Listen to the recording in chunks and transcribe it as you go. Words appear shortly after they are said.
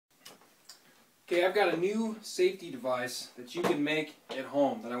Okay, I've got a new safety device that you can make at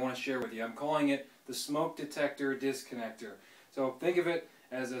home that I want to share with you. I'm calling it the Smoke Detector Disconnector. So think of it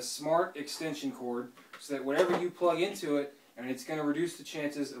as a smart extension cord so that whatever you plug into it, and it's going to reduce the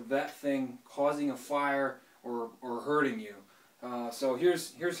chances of that thing causing a fire or hurting you. So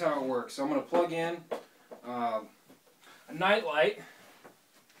here's how it works. So I'm going to plug in a night light,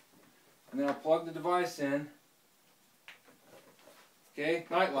 and then I'll plug the device in. Okay,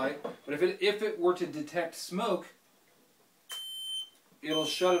 night light. But if it were to detect smoke, it'll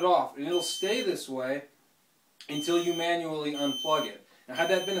shut it off, and it'll stay this way until you manually unplug it. Now, had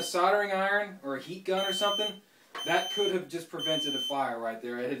that been a soldering iron or a heat gun or something, that could have just prevented a fire right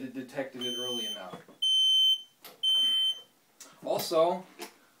there. I had detected it early enough. Also,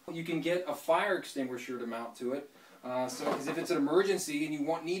 you can get a fire extinguisher to mount to it. Because if it's an emergency and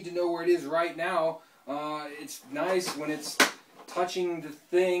you need to know where it is right now, it's nice when it's touching the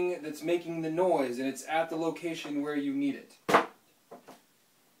thing that's making the noise and it's at the location where you need it.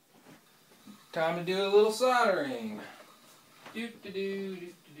 Time to do a little soldering. Oops,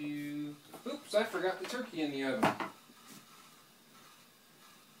 I forgot the turkey in the oven.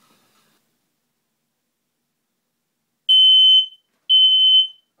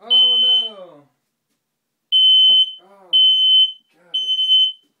 Oh no! Oh God!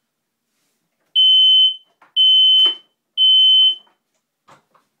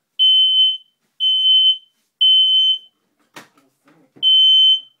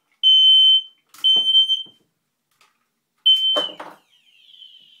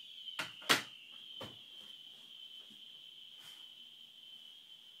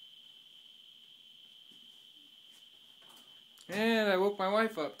 And I woke my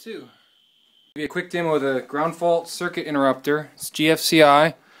wife up too. Give you a quick demo of the ground fault circuit interrupter. It's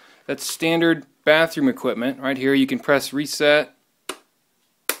GFCI. That's standard bathroom equipment. Right here you can press reset,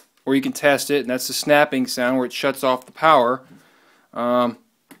 or you can test it, and that's the snapping sound where it shuts off the power. So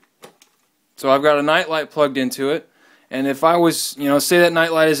I've got a night light plugged into it, and if I was, say that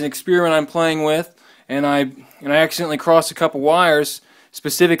night light is an experiment I'm playing with, and I accidentally cross a couple wires,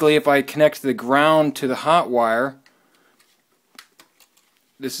 specifically if I connect the ground to the hot wire.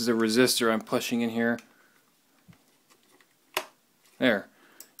 This is a resistor I'm pushing in here. There.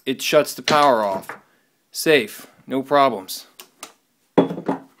 It shuts the power off. Safe. No problems.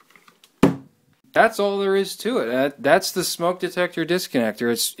 That's all there is to it. That's the smoke detector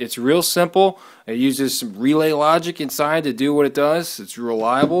disconnector. It's real simple. It uses some relay logic inside to do what it does. It's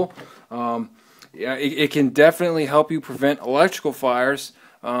reliable. Yeah, it can definitely help you prevent electrical fires.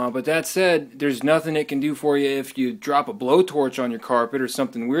 But that said, there's nothing it can do for you if you drop a blowtorch on your carpet or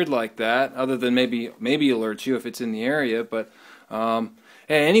something weird like that, other than maybe alert you if it's in the area. But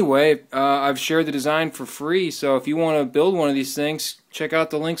anyway, I've shared the design for free, so if you want to build one of these things, check out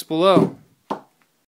the links below.